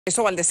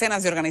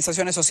Decenas de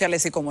organizaciones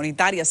sociales y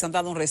comunitarias han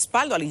dado un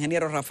respaldo al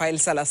ingeniero Rafael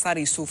Salazar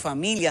y su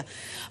familia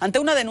ante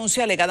una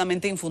denuncia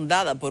alegadamente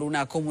infundada por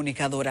una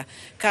comunicadora.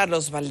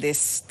 Carlos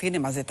Valdés tiene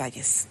más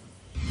detalles.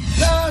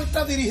 La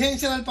alta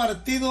dirigencia del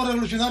Partido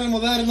Revolucionario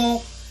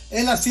Moderno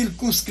en la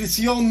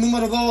circunscripción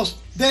número 2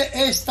 de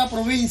esta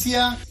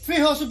provincia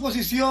fijó su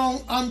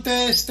posición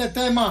ante este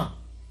tema.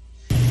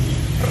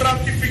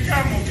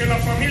 Ratificamos que la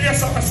familia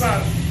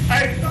Salazar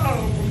ha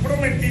estado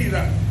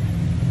comprometida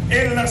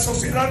en la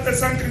sociedad de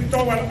San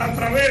Cristóbal a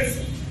través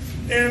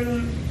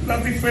de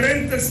los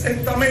diferentes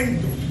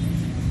estamentos,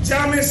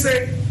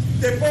 llámese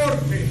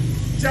deporte,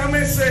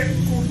 llámese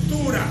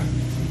cultura,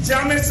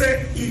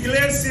 llámese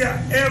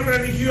iglesia y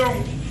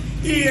religión,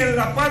 y en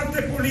la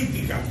parte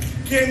política,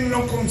 quien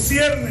nos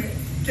concierne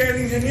que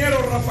el ingeniero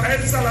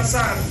Rafael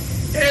Salazar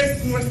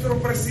es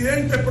nuestro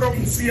presidente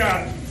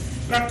provincial,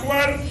 la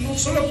cual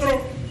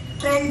nosotros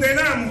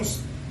condenamos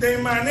de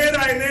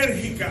manera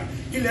enérgica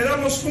y le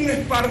damos un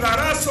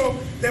espaldarazo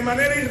de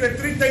manera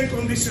irrestricta e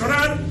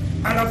incondicional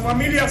a la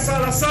familia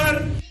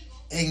Salazar.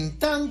 En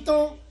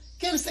tanto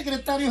que el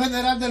secretario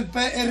general del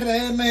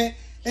PRM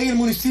en el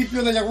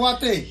municipio de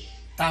Yaguate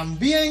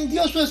también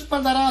dio su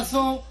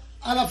espaldarazo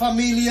a la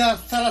familia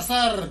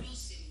Salazar,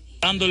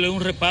 dándole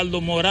un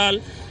respaldo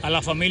moral a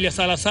la familia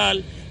Salazar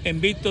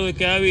en vista de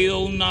que ha habido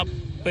una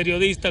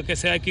periodista que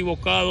se ha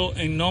equivocado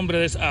en nombre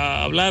de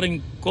a hablar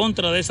en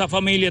contra de esa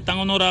familia tan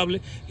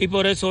honorable, y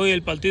por eso hoy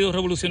el Partido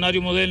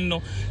Revolucionario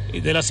Moderno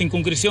de la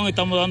circunscripción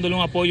estamos dándole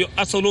un apoyo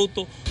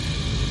absoluto.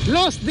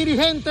 Los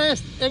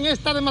dirigentes en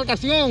esta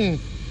demarcación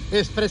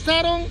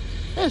expresaron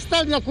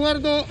estar de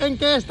acuerdo en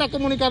que esta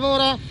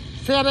comunicadora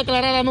sea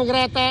declarada no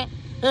grata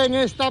en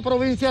esta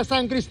provincia de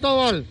San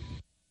Cristóbal.